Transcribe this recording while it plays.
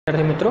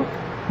विद्यार्थी मित्रों,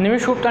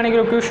 निमिष गुप्तानी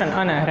group tuition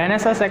और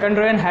Renaissance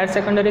secondary and higher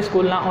secondary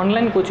school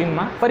online coaching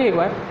में फरी एक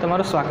बार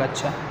तमारुं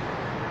स्वागत है।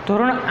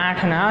 धोरण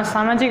 8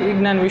 सामाजिक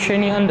विज्ञान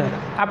विषय अंदर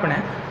आपणे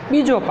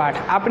बीजो पाठ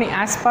अपनी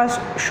आसपास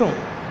शू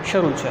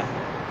शुरू है।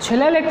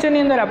 छेल्ला लेक्चर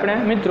अंदर आपणे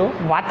मित्रों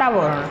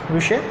वातावरण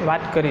विषे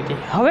बात करी थी।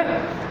 हवे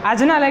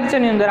आजना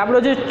लेक्चर अंदर आपणो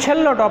जे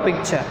छेल्लो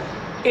टॉपिक है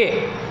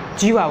ए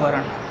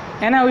जीवावरण,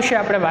 एना विषे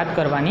आपणे बात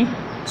करवानी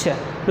छे।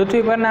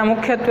 पृथ्वी परना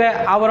मुख्यत्वे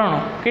आवरणों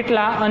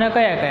केटला अने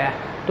कया कया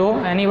तो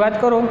एनी बात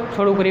करो,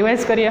 थोड़ुंक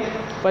रिवाइज करिए,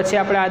 पछी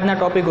आपणे आजना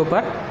टॉपिक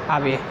पर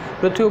आवीए।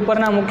 पृथ्वी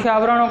परना मुख्य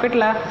आवरणों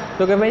केटला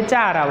तो कि भाई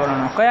 4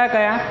 आवरणों। कया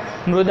कया?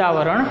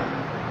 मृदावरण,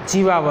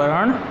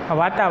 जीवावरण,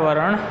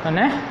 वातावरण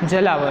अने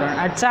जलावरण।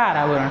 आ 4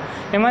 आवरण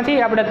एमांथी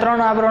आपणे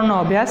 3 आवरणनो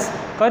अभ्यास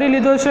करी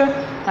लीधो छे।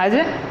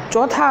 आजे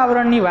चौथा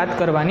आवरणनी वात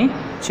करवानी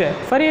छे।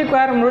 फरी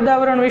एकवार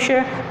मृदावरण विषे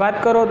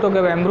बात करो तो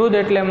कि भाई मृद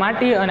एटले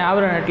माटी अने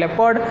आवरण एटले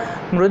पड।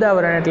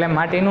 मृदावरण एटले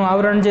माटीनुं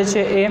आवरण जे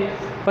छे ए।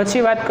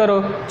 पछी बात करो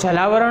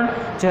जलावरण।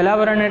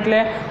 जलावरण एटले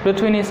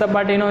पृथ्वीनी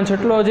सपाटीनो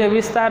जेटलो जे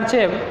विस्तार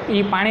छे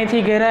ए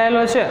पाणीथी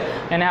घेरायेलो छे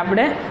एने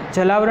आपणे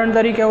जलावरण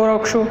तरीके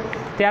ओळखशुं।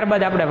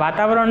 त्यारबाद आपणे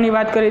वातावरणनी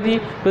वात करी हती।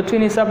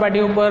 पृथ्वीनी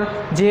सपाटी उपर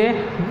जे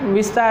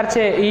विस्तार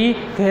छे ए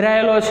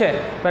घेरायेलो छे,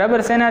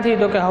 बराबर, सेनाथी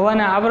तो कि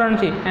हवाना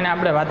आवरणथी, एने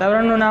आपणे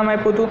वातावरणनुं नाम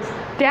आप्युं हतुं।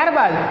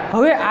 त्यारबाद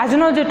हवे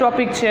आजनो जे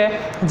टॉपिक छे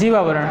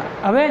जीवावरण।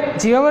 हवे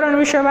जीवावरण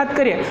विषे बात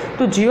करीए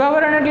तो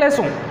जीवावरण एटले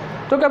शुं?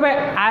 तो कि भाई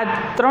आ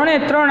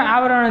 3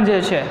 आवरण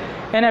जे छे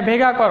एने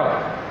भेगा करो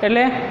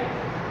एटले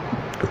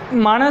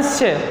माणस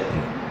छे,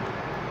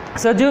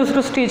 सजीव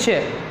सृष्टि छे,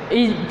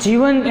 ए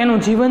जीवन, एनु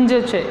जीवन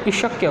जे छे ए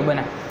शक्य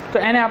बने, तो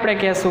एने आपणे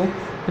कहेशुं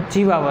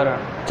जीवावरण।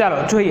 चालो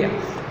जोईए।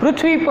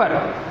 पृथ्वी पर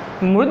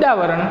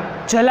मृदावरण,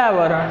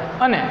 जलावरण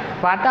अने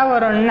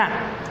वातावरणना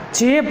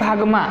जे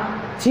भागमां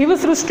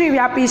जीवसृष्टि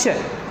व्यापी छे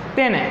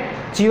तेने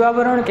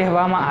जीवावरण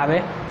कहेवामां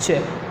आवे छे।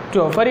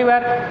 जो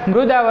फरीवार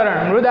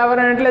मृदावरण,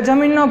 मृदावरण एटले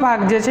जमीननो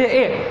भाग जे छे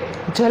ए।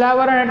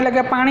 जलावरण एटले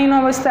के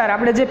पाणीनो विस्तार,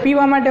 आपणे जे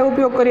पीवा माटे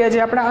उपयोग करीए छीए,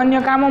 आपણા अन्य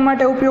कामो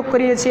माटे उपयोग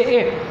करीए छीए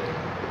ए।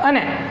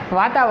 अने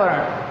वातावरण,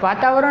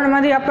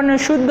 वातावरणमांथी આપણને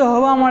शुद्ध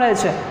हवा मळे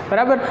छे,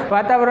 बराबर।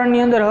 वातावरणनी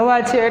अंदर हवा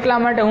छे એટલા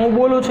માટે હું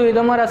બોલું છું એ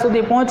તમારા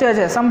સુધી પહોંચે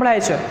છે, સંભળાય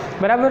છે,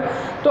 બરાબર।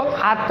 તો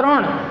આ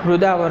 3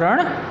 મૃદાવરણ,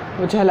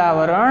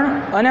 જલાવરણ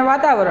અને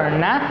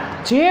વાતાવરણના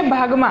જે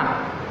ભાગમાં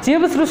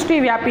जीवसृष्टि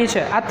व्यापी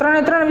है, आ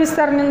 3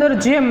 विस्तारनी अंदर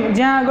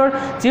ज्यां आगळ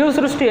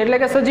जीवसृष्टि एटले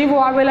के सजीवो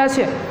आवेला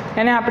छे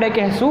एने आपणे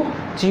कहेशुं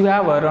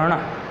जीवावरण,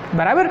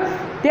 बराबर।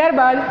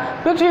 त्यारबाद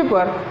पृथ्वी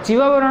पर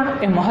जीवावरण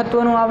ए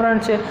महत्वनुं आवरण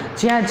है।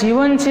 ज्यां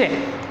जीवन है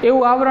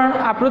एवुं आवरण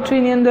आ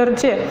पृथ्वीनी अंदर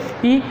है,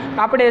 ई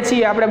आपणे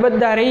छीए, आपणे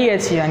बधा रहीए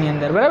छीए आनी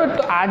अंदर, बराबर।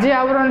 तो आ जे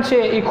आवरण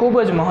है ए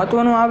खूब ज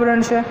महत्वनुं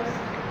आवरण है।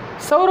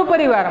 सौर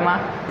परिवार में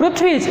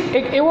पृथ्वी ज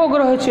एक एवो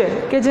ग्रह है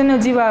कि जेने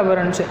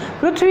जीवावरण है।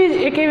 पृथ्वी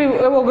एक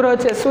एवो ग्रह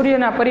है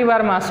सूर्यना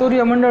परिवार में।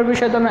 सूर्यमंडल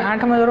विषय तमे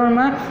 8मा धोरण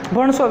में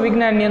भणशो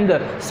विज्ञाननी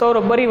अंदर। सौर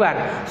परिवार,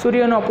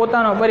 सूर्यनो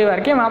पोतानो परिवार,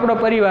 केम आपणो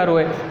परिवार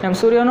होय एम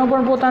सूर्यनो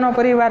पण पोतानो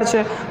परिवार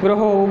है।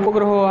 ग्रहो,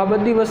 उपग्रहो, आ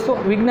बधी वस्तु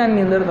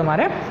विज्ञाननी अंदर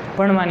तमारे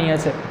भणवानी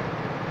है।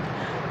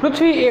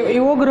 पृथ्वी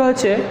एवो ग्रह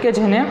है कि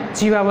जेने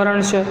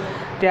जीवावरण है।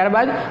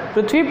 त्यारबाद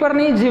पृथ्वी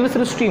परनी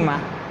जीवसृष्टि में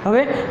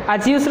हवे आ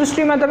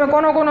जीवसृष्टि में तमे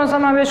कोनो कोनो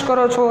समावेश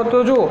करो छो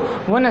तो जो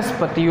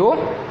वनस्पतिओ,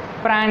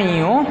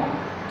 प्राणीओ,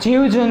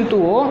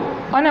 जीवजंतुओ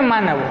अने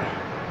मानवो।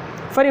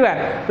 फरीवार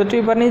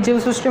पृथ्वी परनी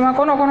जीवसृष्टि में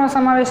कोनो कोनो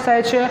समावेश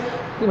थाय छे?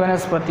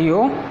 वनस्पतिओ,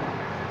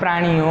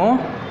 प्राणीओ,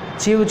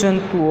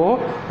 जीवजंतुओ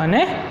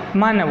अने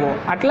मानवो।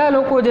 आटला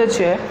लोको जे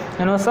छे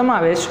एनो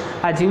समावेश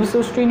आ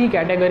जीवसृष्टिनी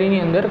केटेगरीनी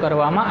अंदर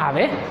करवामां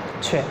आवे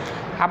छे।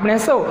 आपणे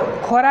सौ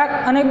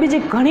खोराक अने बीजी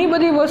घणी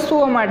बधी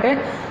वस्तुओ माटे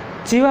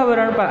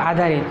जीवावरण पर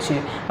आधारित है।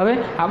 हवे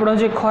आपणो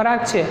जे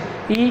खोराक है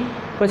ई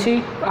पछी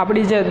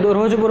आपणी जे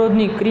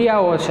रोजबरोजनी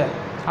क्रियाओं है,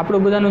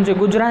 आपणुं बधानुं जे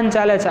गुजरान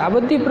चाले छे, आ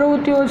बधी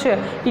प्रवृत्तिओ है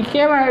ई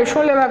केवा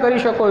शो लेवा करी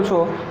शको छो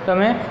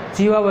तमे?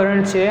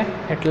 जीवावरण है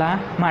एटला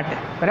माटे,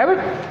 बराबर।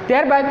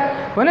 त्यारबाद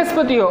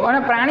वनस्पतिओ अने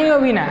प्राणीओ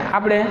विना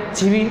आपणे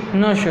जीवी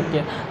न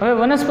शकीए। हवे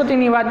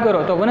वनस्पतिनी वात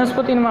करो तो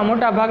वनस्पतिमां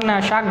मोटा भागना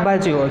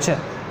शाकभाजीओ है,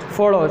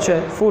 फळो है,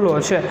 फूलो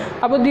है,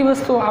 आ बधी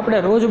वस्तुओ आपणे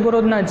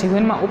रोजबरोजना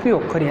जीवन में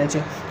उपयोग करीए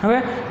छीए।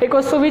 हवे एक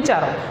वस्तु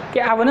विचारो कि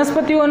आ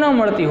वनस्पतिओ न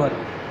मळती होत,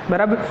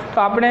 बराबर,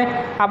 तो आपणे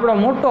आपणो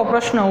मोटो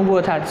प्रश्न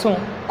ऊभो थात, शुं?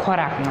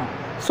 खोराकनो।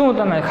 शुं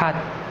तमे खात,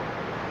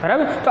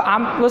 बराबर। तो आ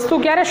वस्तु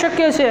क्यारे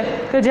शक्य छे?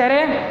 कि ज्यारे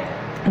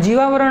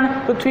जीवावरण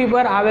पृथ्वी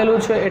पर आवेलुं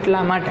छे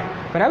एटला माटे,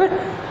 बराबर।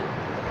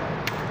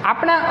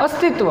 अपना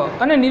अस्तित्व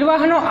और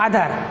निर्वाहनो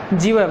आधार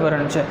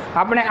जीवावरण है।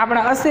 अपने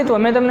अपना अस्तित्व,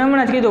 मैं तमने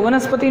हमणां ज कीधुं,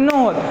 वनस्पति न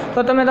होत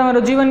तो तमे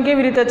तमारुं जीवन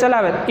केवी रीते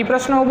चलावे, ई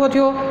प्रश्न ऊभो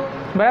थयो,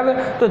 बराबर।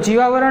 तो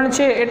जीवावरण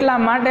है एटला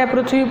माटे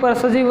पृथ्वी पर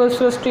सजीव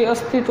सृष्टि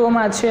अस्तित्व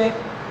में है।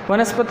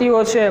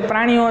 वनस्पतिओ है,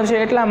 प्राणीओ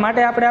है, एटला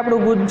माटे आपणे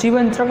आपणुं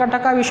जीवन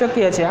टकावी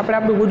शकीए छीए, आपणे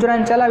आपणुं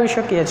गुजरान चलावी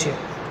शकीए छीए।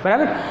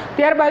 બરાબર.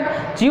 ત્યારબાદ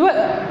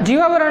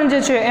જીવાવરણ જે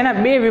છે એના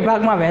બે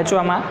વિભાગમાં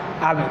વહેંચવામાં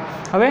આવ્યું.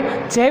 હવે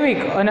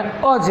જૈવિક અને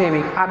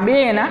અજૈવિક આ બે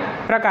એના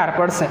પ્રકાર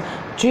પડશે.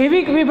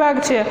 જૈવિક વિભાગ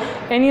છે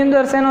એની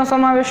અંદર શેનો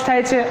સમાવેશ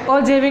થાય છે,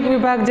 અજૈવિક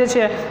વિભાગ જે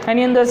છે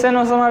એની અંદર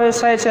શેનો સમાવેશ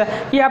થાય છે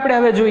એ આપણે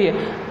હવે જોઈએ.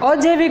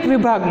 અજૈવિક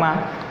વિભાગમાં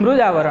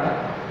મૃદાવરણ,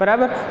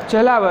 બરાબર,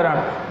 જલાવરણ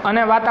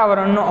અને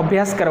વાતાવરણનો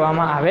અભ્યાસ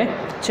કરવામાં આવે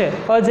છે.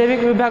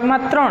 અજૈવિક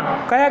વિભાગમાં 3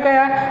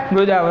 કયા?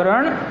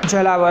 મૃદાવરણ,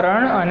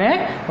 જલાવરણ અને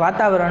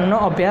વાતાવરણનો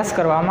અભ્યાસ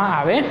કરવામાં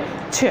આવે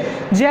છે.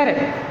 જ્યારે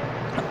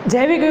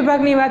જૈવિક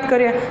વિભાગની વાત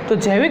કરીએ તો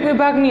જૈવિક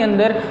વિભાગની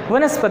અંદર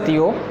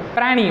વનસ્પતિઓ,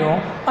 પ્રાણીઓ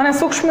અને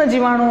સૂક્ષ્મ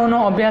જીવાણુઓનો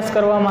અભ્યાસ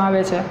કરવામાં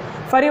આવે છે.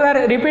 ફરીવાર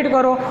રિપીટ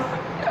કરો.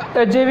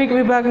 જૈવિક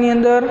વિભાગની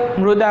અંદર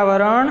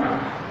મૃદાવરણ,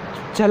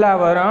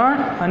 જલાવરણ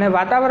અને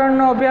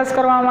વાતાવરણનો અભ્યાસ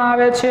કરવામાં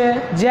આવે છે.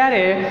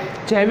 જ્યારે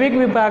જૈવિક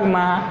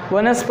વિભાગમાં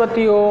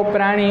વનસ્પતિઓ,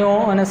 પ્રાણીઓ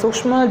અને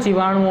સૂક્ષ્મ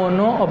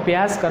જીવાણુઓનો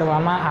અભ્યાસ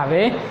કરવામાં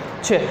આવે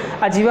છે.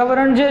 આ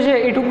જીવાવરણ જે છે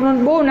એ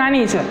ટૂંકનોંધ બહુ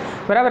નાની છે,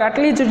 બરાબર,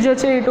 આટલી જ જે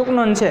છે એ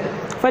ટૂંકનોંધ છે.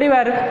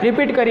 ફરીવાર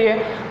રિપીટ કરીએ.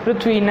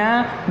 પૃથ્વીના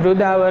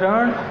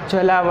મૃદાવરણ,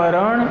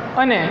 જલાવરણ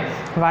અને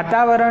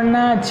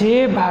વાતાવરણના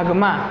જે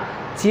ભાગમાં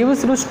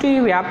જીવસૃષ્ટિ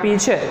વ્યાપી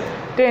છે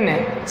તેને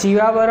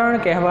જીવાવરણ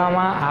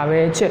કહેવામાં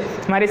આવે છે.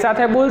 મારી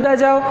સાથે બોલતા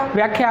જાઓ.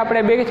 વ્યાખ્યા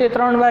આપણે 2 થી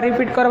 3 વાર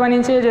રિપીટ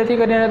કરવાની છે જેથી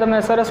કરીને તમને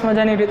સરસ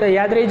મજાની રીતે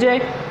યાદ રહી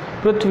જાય.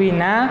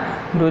 પૃથ્વીના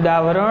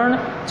મૃદાવરણ,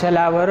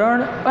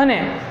 જલાવરણ અને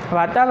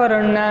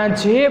વાતાવરણના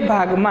જે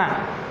ભાગમાં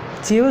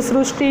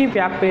જીવસૃષ્ટિ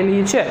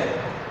વ્યાપેલી છે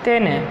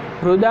તેને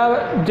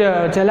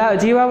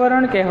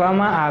જીવાવરણ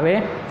કહેવામાં આવે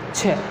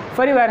છે.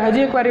 ફરીવાર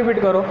હજી એકવાર રિપીટ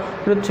કરો.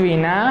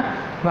 પૃથ્વીના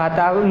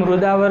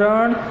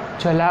મૃદાવરણ,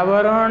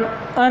 જલાવરણ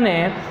અને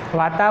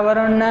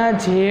વાતાવરણના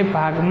જે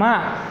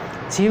ભાગમાં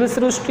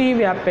જીવસૃષ્ટિ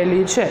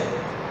વ્યાપેલી છે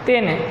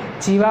તેને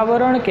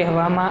જીવાવરણ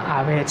કહેવામાં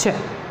આવે છે.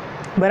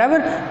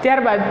 બરાબર.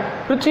 ત્યારબાદ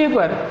પૃથ્વી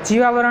પર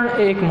જીવાવરણ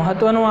એ એક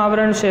મહત્ત્વનું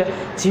આવરણ છે.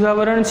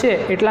 જીવાવરણ છે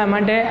એટલા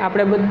માટે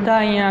આપણે બધા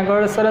અહીંયા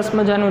આગળ સરસ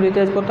મજાનું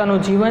રીતે પોતાનું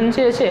જીવન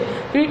છે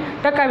એ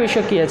ટકાવી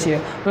શકીએ છીએ.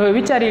 હવે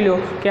વિચારી લો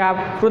કે આ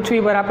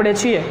પૃથ્વી પર આપણે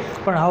છીએ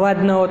પણ હવા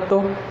જ ન હોત તો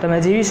તમે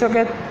જીવી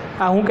શકે?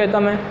 આ હું કે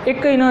તમે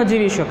એકય ન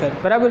જીવી શકે,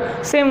 બરાબર.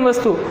 સેમ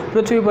વસ્તુ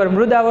પૃથ્વી પર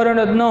મૃદાવરણ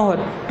જ ન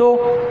હોત તો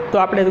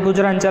આપણે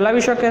ગુજરાન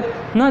ચલાવી શકે?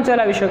 ન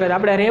ચલાવી શકે.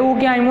 આપણે રહેવું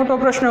ક્યાં એ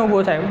મોટો પ્રશ્ન ઊભો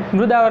થાય.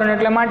 મૃદાવરણ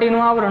એટલે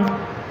માટીનું આવરણ,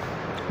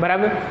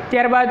 બરાબર.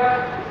 ત્યારબાદ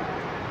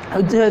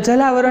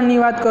જલાવરણની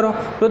વાત કરો.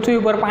 પૃથ્વી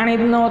ઉપર પાણી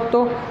જ ન હોત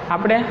તો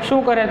આપણે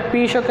શું કરે?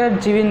 પી શકે?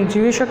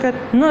 જીવી શકે?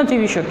 ન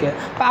જીવી શકે.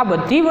 તો આ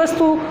બધી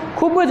વસ્તુ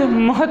ખૂબ જ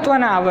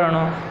મહત્ત્વના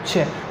આવરણો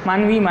છે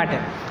માનવી માટે.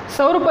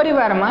 સૌર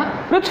પરિવારમાં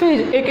પૃથ્વી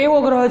એક એવો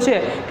ગ્રહ છે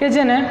કે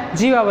જેને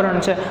જીવાવરણ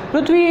છે.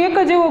 પૃથ્વી એક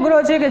જ એવો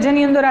ગ્રહ છે કે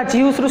જેની અંદર આ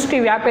જીવસૃષ્ટિ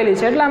વ્યાપેલી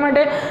છે. એટલા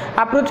માટે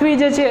આ પૃથ્વી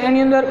જે છે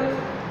એની અંદર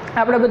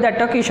આપણે બધા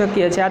ટકી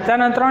શકીએ છીએ. આ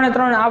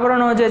ત્રણે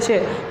આવરણો જે છે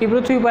એ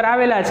પૃથ્વી પર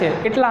આવેલા છે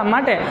એટલા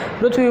માટે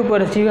પૃથ્વી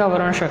ઉપર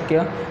જીવાવરણ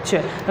શક્ય છે.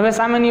 હવે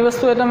સામેની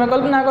વસ્તુએ તમે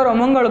કલ્પના કરો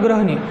મંગળ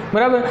ગ્રહની,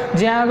 બરાબર,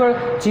 જ્યાં આગળ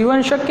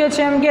જીવન શક્ય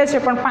છે એમ કહે છે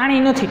પણ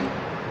પાણી નથી,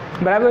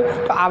 બરાબર.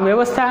 તો આ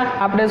વ્યવસ્થા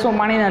આપણે શું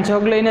પાણીના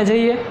જગ લઈને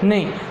જઈએ?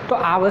 નહીં. તો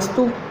આ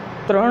વસ્તુ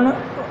 3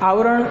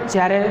 આવરણ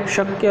જ્યારે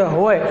શક્ય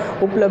હોય,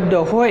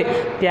 ઉપલબ્ધ હોય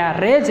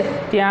ત્યારે જ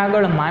ત્યાં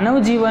આગળ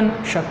માનવ જીવન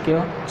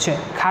શક્ય છે.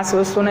 ખાસ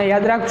વસ્તુને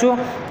યાદ રાખજો.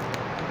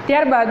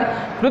 ત્યારબાદ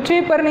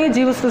પૃથ્વી પરની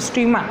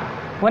જીવસૃષ્ટિમાં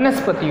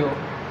વનસ્પતિઓ,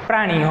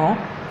 પ્રાણીઓ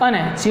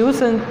અને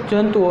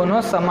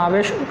જીવજંતુઓનો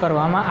સમાવેશ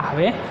કરવામાં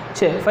આવે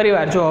છે.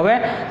 ફરીવાર જો હવે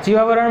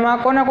જીવાવરણમાં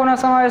કોનો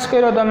સમાવેશ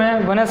કર્યો તમે?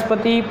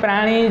 વનસ્પતિ,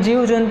 પ્રાણી,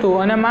 જીવજંતુ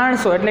અને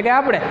માણસો એટલે કે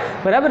આપણે,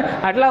 બરાબર.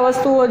 આટલા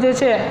વસ્તુઓ જે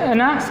છે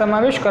એના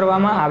સમાવેશ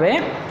કરવામાં આવે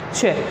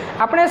છે.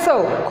 આપણે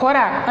સૌ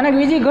ખોરાક અને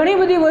બીજી ઘણી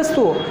બધી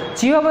વસ્તુઓ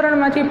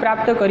જીવાવરણમાંથી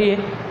પ્રાપ્ત કરીએ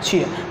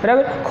છીએ,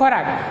 બરાબર.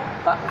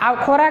 આ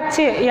ખોરાક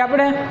છે એ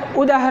આપણે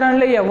ઉદાહરણ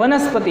લઈએ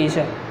વનસ્પતિ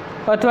છે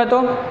અથવા તો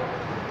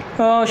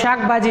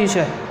શાકભાજી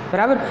છે,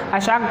 બરાબર. આ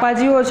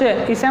શાકભાજીઓ છે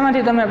એ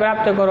શેમાંથી તમે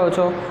પ્રાપ્ત કરો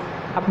છો?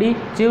 આપણી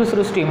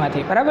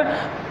જીવસૃષ્ટિમાંથી, બરાબર.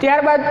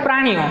 ત્યારબાદ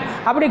પ્રાણીઓ.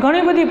 આપણી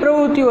ઘણી બધી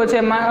પ્રવૃત્તિઓ છે.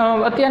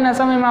 અત્યારના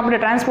સમયમાં આપણે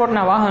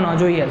ટ્રાન્સપોર્ટના વાહનો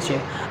જોઈએ છીએ.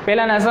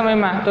 પહેલાંના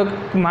સમયમાં તો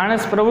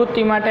માણસ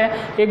પ્રવૃત્તિ માટે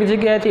એક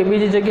જગ્યાએથી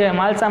બીજી જગ્યાએ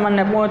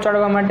માલસામાનને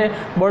પહોંચાડવા માટે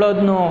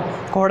બળદનો,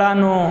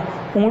 ઘોડાનો,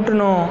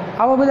 ઊંટનો,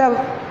 આવા બધા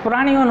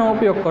પ્રાણીઓનો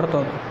ઉપયોગ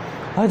કરતો હતો.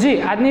 હજી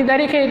આજની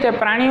તારીખે તે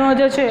પ્રાણીઓ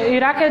જે છે એ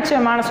રાખે જ છે,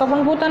 માણસો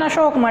પણ પોતાના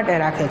શોખ માટે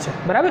રાખે છે,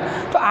 બરાબર.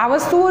 તો આ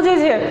વસ્તુઓ જે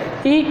છે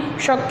એ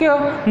શક્ય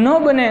ન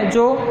બને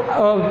જો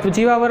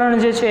જીવાવરણ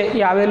જે છે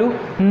એ આવેલું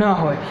ન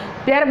હોય.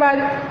 ત્યારબાદ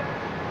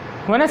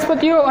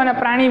વનસ્પતિઓ અને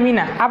પ્રાણી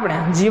વિના આપણે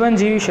જીવન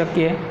જીવી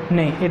શકીએ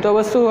નહીં. એ તો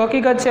વસ્તુ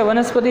હકીકત છે.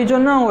 વનસ્પતિ જો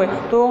ન હોય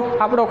તો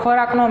આપણો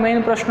ખોરાકનો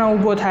મેઇન પ્રશ્ન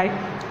ઊભો થાય.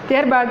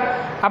 ત્યારબાદ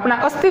આપણા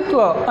અસ્તિત્વ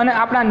અને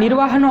આપણા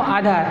નિર્વાહનો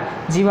આધાર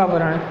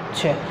જીવાવરણ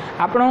છે.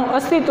 આપણું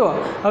અસ્તિત્વ,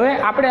 હવે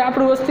આપણે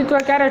આપણું અસ્તિત્વ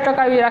ક્યારે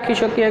ટકાવી રાખી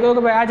શકીએ?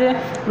 કે ભાઈ આજે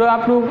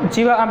આપણું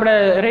આપણે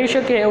રહી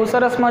શકીએ એવું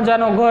સરસ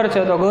મજાનું ઘર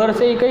છે, તો ઘર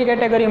છે એ કઈ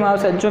કેટેગરીમાં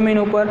આવશે? જમીન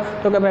ઉપર,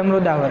 તો કે ભાઈ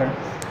મૃદાવરણ.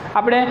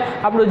 આપણે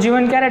આપણું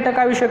જીવન ક્યારે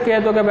ટકાવી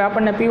શકીએ? તો કે ભાઈ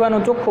આપણને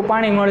પીવાનું ચોખ્ખું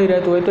પાણી મળી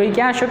રહેતું હોય, તો એ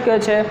ક્યાં શક્ય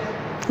છે?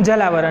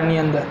 જલાવરણની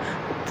અંદર.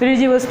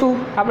 ત્રીજી વસ્તુ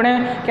આપણે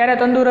ક્યારે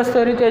તંદુરસ્ત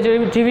રીતે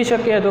જીવી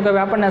શકીએ તો કે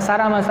આપણને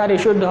સારામાં સારી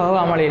શુદ્ધ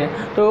હવા મળી રહે,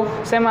 તો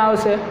શેમાં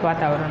આવશે?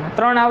 વાતાવરણ.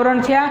 3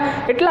 આવરણ થયા.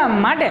 એટલા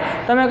માટે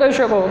તમે કહી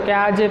શકો કે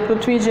આ જે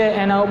પૃથ્વી છે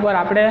એના ઉપર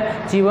આપણે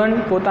જીવન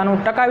પોતાનું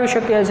ટકાવી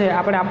શકીએ છીએ,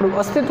 આપણે આપણું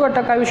અસ્તિત્વ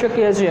ટકાવી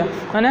શકીએ છીએ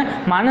અને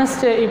માણસ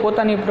છે એ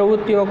પોતાની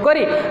પ્રવૃત્તિઓ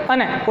કરી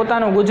અને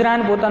પોતાનું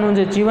ગુજરાન, પોતાનું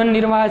જે જીવન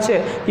નિર્વાહ છે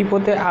એ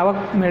પોતે આવક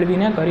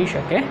મેળવીને કરી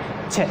શકે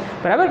છે.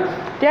 બરાબર.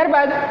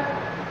 ત્યારબાદ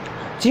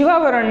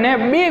જીવાવરણને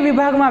 2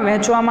 વિભાગમાં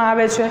વહેંચવામાં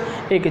આવે છે,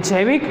 એક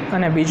જૈવિક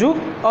અને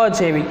બીજું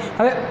અજૈવિક.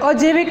 હવે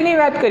અજૈવિકની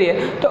વાત કરીએ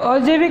તો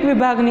અજૈવિક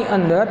વિભાગની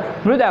અંદર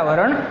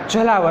મૃદાવરણ,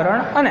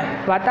 જલાવરણ અને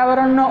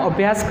વાતાવરણનો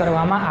અભ્યાસ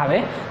કરવામાં આવે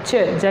છે.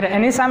 જ્યારે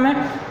એની સામે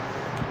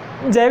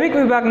જૈવિક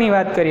વિભાગની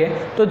વાત કરીએ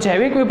તો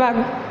જૈવિક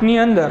વિભાગની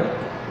અંદર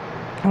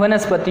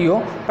વનસ્પતિઓ,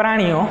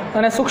 પ્રાણીઓ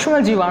અને સૂક્ષ્મ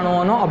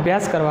જીવાણુઓનો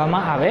અભ્યાસ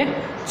કરવામાં આવે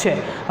છે.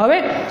 હવે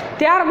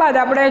ત્યારબાદ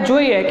આપણે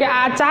જોઈએ કે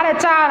આ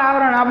 4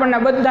 આવરણ આપણને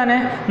બધાને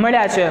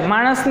મળ્યા છે.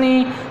 માણસની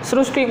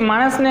સૃષ્ટિ,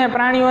 માણસને,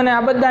 પ્રાણીઓને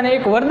આ બધાને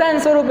એક વરદાન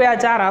સ્વરૂપે આ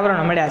 4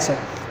 આવરણ મળ્યા છે.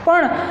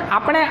 પણ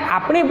આપણે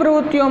આપણી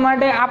પ્રવૃત્તિઓ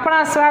માટે,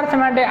 આપણા સ્વાર્થ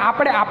માટે,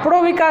 આપણે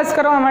આપણો વિકાસ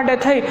કરવા માટે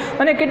થઈ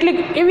અને કેટલીક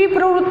એવી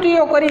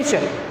પ્રવૃત્તિઓ કરી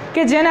છે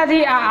કે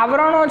જેનાથી આ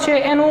આવરણો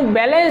છે એનું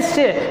બેલેન્સ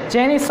છે,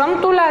 જેની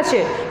સમતુલા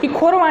છે એ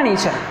ખોરવાની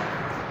છે.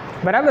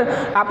 બરાબર.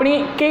 આપણી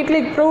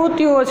કેટલીક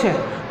પ્રવૃત્તિઓ છે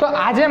તો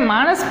આજે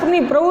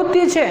માણસની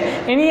પ્રવૃત્તિ છે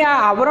એની આ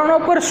આવરણો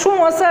પર શું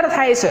અસર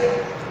થાય છે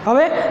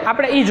હવે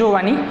આપણે એ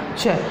જોવાની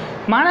છે.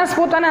 માણસ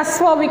પોતાના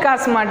સ્વ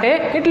વિકાસ માટે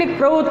કેટલીક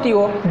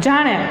પ્રવૃત્તિઓ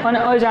જાણે અને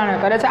અજાણે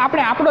કરે છે.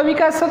 આપણે આપણો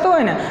વિકાસ થતો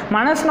હોય ને,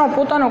 માણસનો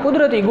પોતાનો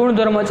કુદરતી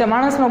ગુણધર્મ છે,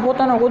 માણસનો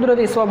પોતાનો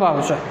કુદરતી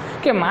સ્વભાવ છે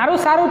કે મારું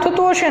સારું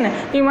થતું હશે ને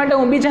એ માટે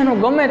હું બીજાનું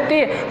ગમે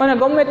તે અને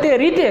ગમે તે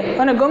રીતે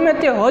અને ગમે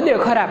તે હદે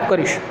ખરાબ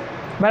કરીશ.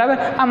 બરાબર.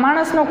 આ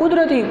માણસનો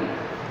કુદરતી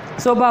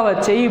સ્વભાવ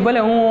જ છે. એ ભલે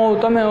હું હોઉં,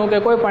 તમે હો કે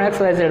કોઈ પણ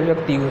XYZ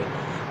વ્યક્તિ હોય,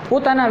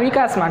 પોતાના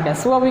વિકાસ માટે,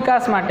 સ્વ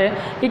વિકાસ માટે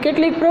એ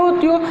કેટલીક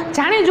પ્રવૃત્તિઓ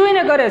જાણી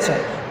જોઈને કરે છે.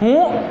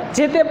 હું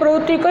જે તે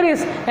પ્રવૃત્તિ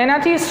કરીશ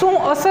એનાથી શું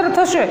અસર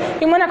થશે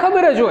એ મને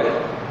ખબર જ હોય,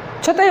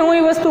 છતાંય હું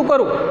એ વસ્તુ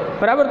કરું.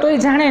 બરાબર. તો એ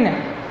જાણે ને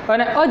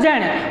અને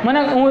અજાણે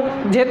મને હું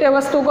જે તે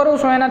વસ્તુ કરું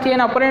છું એનાથી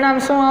એના પરિણામ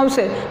શું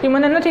આવશે એ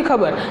મને નથી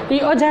ખબર. એ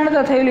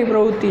અજાણતા થયેલી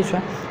પ્રવૃત્તિ છે.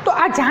 તો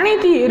આ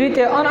જાણીતી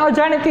રીતે અને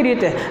અજાણીતી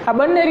રીતે આ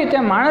બંને રીતે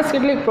માણસ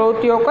કેટલીક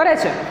પ્રવૃત્તિઓ કરે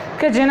છે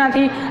કે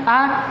જેનાથી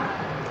આ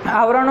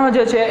આવરણો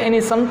જે છે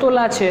એની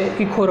સમતુલા છે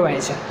એ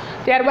ખોરવાય છે.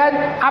 ત્યારબાદ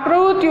આ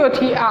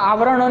પ્રવૃત્તિઓથી આ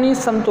આવરણોની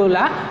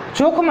સમતુલા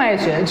જોખમાય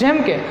છે. જેમ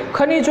કે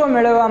ખનિજો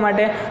મેળવવા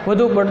માટે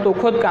વધુ પડતું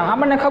ખોદકામ.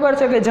 આપણને ખબર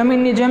છે કે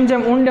જમીનની જેમ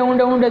જેમ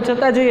ઊંડે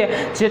જતા જઈએ,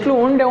 જેટલું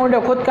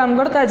ઊંડે ખોદકામ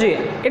કરતા જઈએ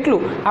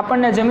એટલું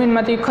આપણને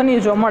જમીનમાંથી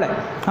ખનિજો મળે.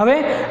 હવે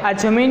આ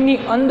જમીનની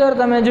અંદર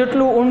તમે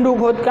જેટલું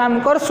ઊંડું ખોદકામ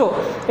કરશો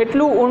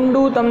એટલું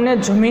ઊંડું તમને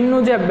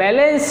જમીનનું જે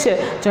બેલેન્સ છે,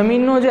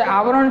 જમીનનું જે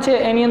આવરણ છે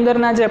એની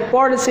અંદરના જે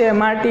પડ છે,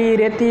 માટી,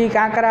 રેતી,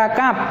 કાંકરા,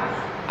 કાંપ,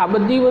 આ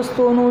બધી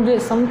વસ્તુઓનું જે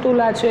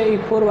સમતુલા છે એ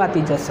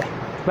ખોરવાતી જશે.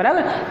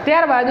 બરાબર.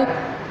 ત્યારબાદ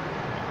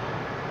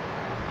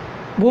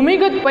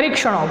ભૂમિગત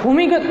પરીક્ષણો,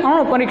 ભૂમિગત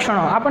અણુ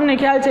પરીક્ષણો. આપણને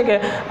ખ્યાલ છે કે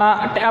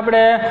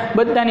આપણે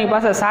બધાની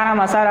પાસે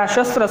સારામાં સારા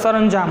શસ્ત્ર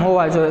સરંજામ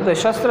હોવા જોઈએ. તો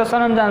શસ્ત્ર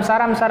સરંજામ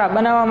સારામાં સારા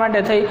બનાવવા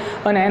માટે થઈ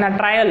અને એના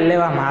ટ્રાયલ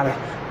લેવામાં આવે.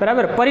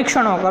 બરાબર.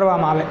 પરીક્ષણો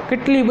કરવામાં આવે.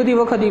 કેટલી બધી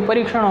વખત એ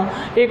પરીક્ષણો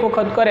એક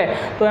વખત કરે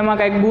તો એમાં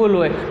કાંઈક ભૂલ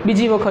હોય,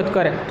 બીજી વખત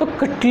કરે તો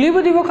કેટલી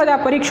બધી વખત આ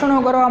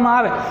પરીક્ષણો કરવામાં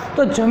આવે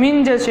તો જમીન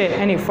જે છે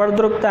એની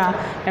ફળદ્રુપતા,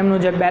 એમનું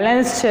જે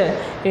બેલેન્સ છે,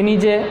 એની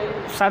જે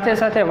સાથે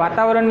સાથે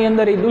વાતાવરણની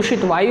અંદર એ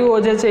દૂષિત વાયુઓ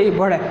જે છે એ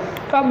ભળે.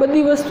 તો આ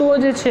બધી વસ્તુઓ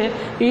જે છે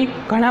એ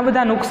ઘણા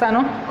બધા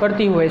નુકસાનો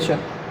કરતી હોય છે.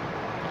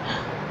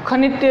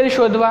 ખનિજ તેલ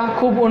શોધવા,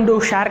 ખૂબ ઊંડું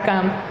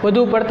ક્ષારકામ,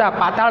 વધુ પડતા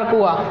પાતાળ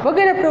કૂવા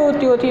વગેરે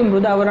પ્રવૃત્તિઓથી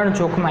મૃદાવરણ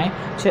જોખમાય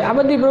છે. આ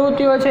બધી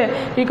પ્રવૃત્તિઓ છે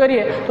એ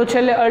કરીએ તો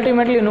છેલ્લે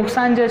અલ્ટિમેટલી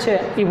નુકસાન જે છે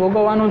એ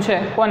ભોગવવાનું છે.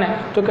 કોને?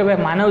 તો કે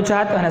ભાઈ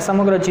માનવજાત અને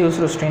સમગ્ર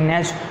જીવસૃષ્ટિને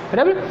જ.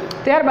 બરાબર.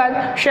 ત્યારબાદ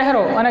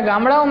શહેરો અને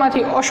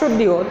ગામડાઓમાંથી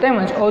અશુદ્ધિઓ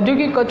તેમજ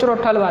ઔદ્યોગિક કચરો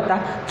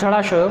ઠલવાતા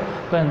જળાશયો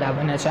ગંદા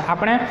બને છે.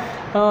 આપણે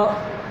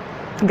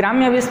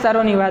ગ્રામ્ય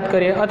વિસ્તારોની વાત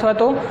કરીએ અથવા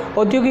તો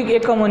ઔદ્યોગિક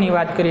એકમોની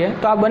વાત કરીએ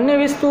તો આ બંને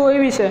વસ્તુઓ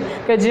એવી છે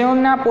કે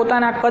જેમના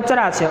પોતાના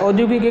કચરા છે.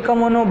 ઔદ્યોગિક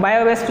એકમોનો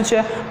બાયોવેસ્ટ છે,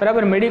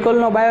 બરાબર,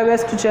 મેડિકલનો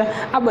બાયોવેસ્ટ છે.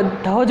 આ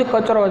બધો જ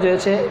કચરો જે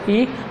છે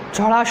એ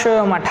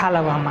જળાશયોમાં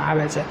ઠાલવવામાં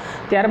આવે છે.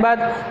 ત્યારબાદ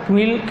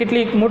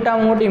કેટલીક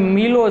મોટી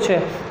મિલો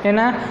છે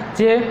એના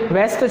જે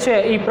વેસ્ટ છે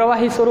એ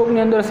પ્રવાહી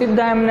સ્વરૂપની અંદર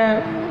સીધા એમને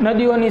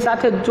નદીઓની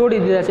સાથે જ જોડી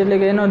દીધા છે. એટલે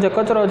કે એનો જે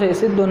કચરો છે એ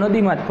સીધો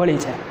નદીમાં જ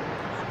ભળી જાય.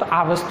 તો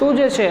આ વસ્તુ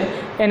જે છે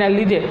એના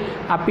લીધે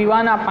આ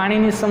પીવાના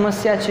પાણીની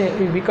સમસ્યા છે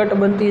એ વિકટ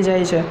બનતી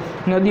જાય છે.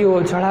 નદીઓ,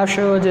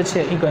 જળાશયો જે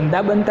છે એ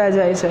ગંદા બનતા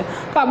જાય છે.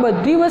 તો આ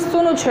બધી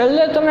વસ્તુનું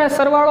છેલ્લે તમે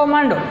સરવાળો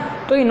માંડો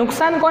તો એ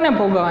નુકસાન કોને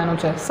ભોગવવાનું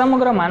છે?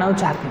 સમગ્ર માનવ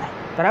જાતને.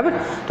 બરાબર.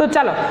 તો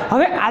ચાલો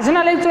હવે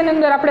આજના લેક્ચરની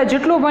અંદર આપણે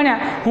જેટલું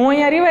ભણ્યા હું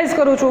અહીંયા રિવાઇઝ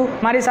કરું છું,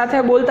 મારી સાથે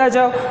બોલતા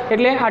જાઓ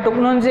એટલે આ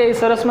ટૂંકનોંધ છે એ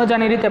સરસ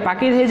મજાની રીતે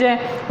પાકી થઈ જાય.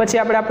 પછી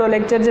આપણે આપણો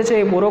લેક્ચર જે છે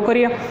એ પૂરો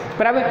કરીએ.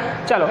 બરાબર.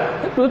 ચાલો,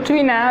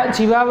 પૃથ્વીના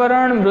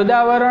જીવાવરણ,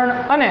 મૃદાવરણ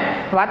અને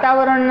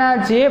વાતાવરણના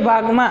જે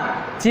ભાગમાં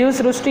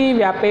જીવસૃષ્ટિ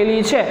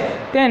વ્યાપેલી છે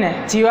તેને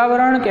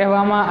જીવાવરણ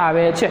કહેવામાં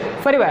આવે છે.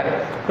 ફરીવાર,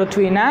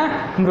 પૃથ્વીના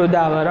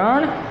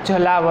મૃદાવરણ,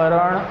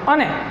 જલાવરણ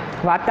અને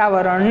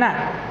વાતાવરણના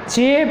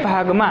જે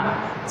ભાગમાં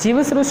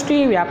જીવસૃષ્ટિ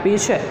વ્યાપી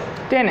છે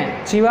તેને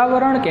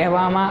જીવાવરણ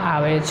કહેવામાં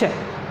આવે છે.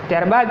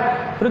 ત્યારબાદ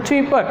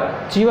પૃથ્વી પર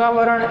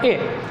જીવાવરણ એ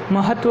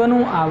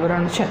મહત્વનું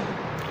આવરણ છે.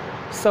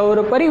 સૌર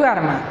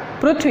પરિવારમાં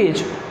પૃથ્વી જ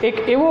એક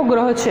એવો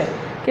ગ્રહ છે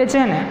કે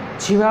જેને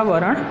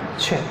જીવાવરણ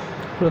છે.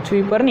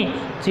 પૃથ્વી પરની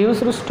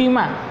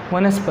જીવસૃષ્ટિમાં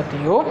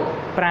વનસ્પતિઓ,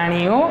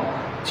 પ્રાણીઓ,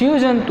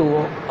 જીવજંતુઓ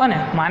અને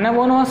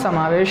માનવોનો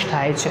સમાવેશ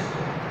થાય છે.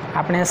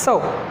 આપણે સૌ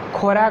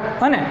ખોરાક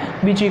અને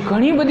બીજી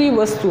ઘણી બધી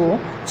વસ્તુઓ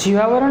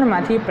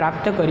જીવાવરણમાંથી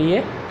પ્રાપ્ત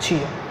કરીએ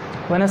છીએ.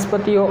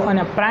 વનસ્પતિઓ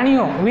અને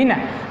પ્રાણીઓ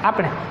વિના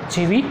આપણે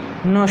જીવી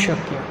ન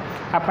શકીએ.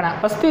 આપણા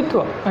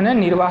અસ્તિત્વ અને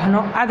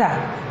નિર્વાહનો આધાર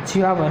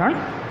જીવાવરણ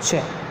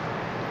છે.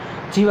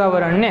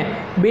 જીવાવરણને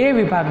 2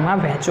 વિભાગમાં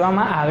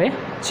વહેંચવામાં આવે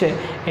છે,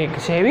 એક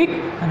જૈવિક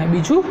અને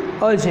બીજું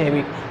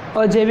અજૈવિક.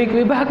 અજૈવિક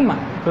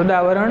વિભાગમાં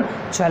મૃદાવરણ,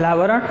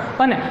 જલાવરણ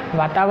અને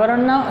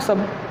વાતાવરણનો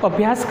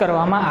અભ્યાસ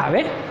કરવામાં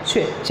આવે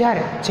છે,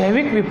 જ્યારે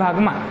જૈવિક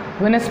વિભાગમાં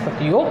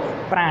વનસ્પતિઓ,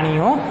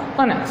 પ્રાણીઓ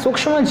અને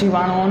સૂક્ષ્મ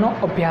જીવાણુઓનો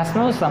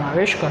અભ્યાસનો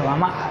સમાવેશ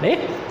કરવામાં આવે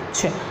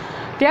છે.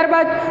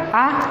 ત્યારબાદ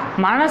આ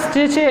માણસ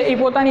જે છે એ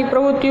પોતાની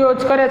પ્રવૃત્તિઓ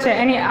જ કરે છે,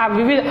 એની આ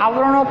વિવિધ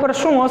આવરણો પર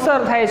શું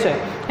અસર થાય છે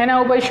એના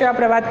ઉપર વિશે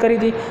આપણે વાત કરી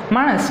હતી.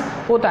 માણસ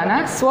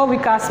પોતાના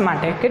સ્વવિકાસ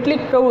માટે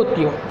કેટલીક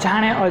પ્રવૃત્તિઓ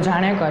જાણે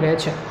અજાણે કરે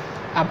છે.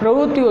 આ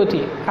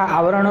પ્રવૃત્તિઓથી આ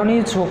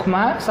આવરણોની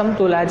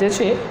સમતુલા જે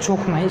છે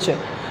જોખમાય છે.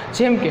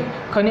 જેમ કે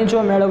ખનિજો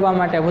મેળવવા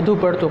માટે વધુ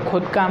પડતું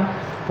ખોદકામ,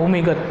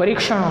 ભૂમિગત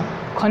પરીક્ષણો,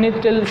 ખનિજ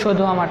તેલ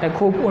શોધવા માટે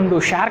ખૂબ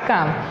ઊંડું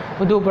ક્ષારકામ,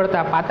 વધુ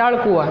પડતા પાતાળ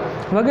કૂવા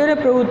વગેરે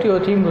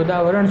પ્રવૃત્તિઓથી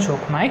મૃદાવરણ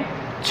જોખમાય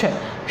છે.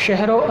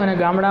 શહેરો અને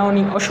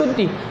ગામડાઓની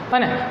અશુદ્ધિ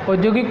અને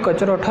ઔદ્યોગિક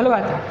કચરો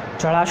ઠલવાતા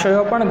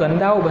જળાશયો પણ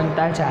ગંદાઓ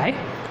બનતા જાય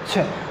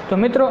છે. તો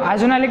મિત્રો,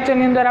 આજના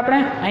લેક્ચરની અંદર આપણે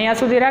અહીંયા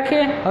સુધી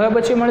રાખીએ. હવે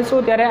પછી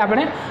મળીશું ત્યારે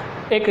આપણે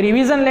એક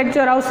રિવિઝન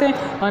લેક્ચર આવશે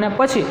અને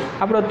પછી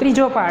આપણો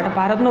ત્રીજો પાર્ટ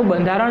ભારતનું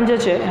બંધારણ જે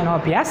છે એનો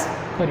અભ્યાસ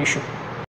કરીશું.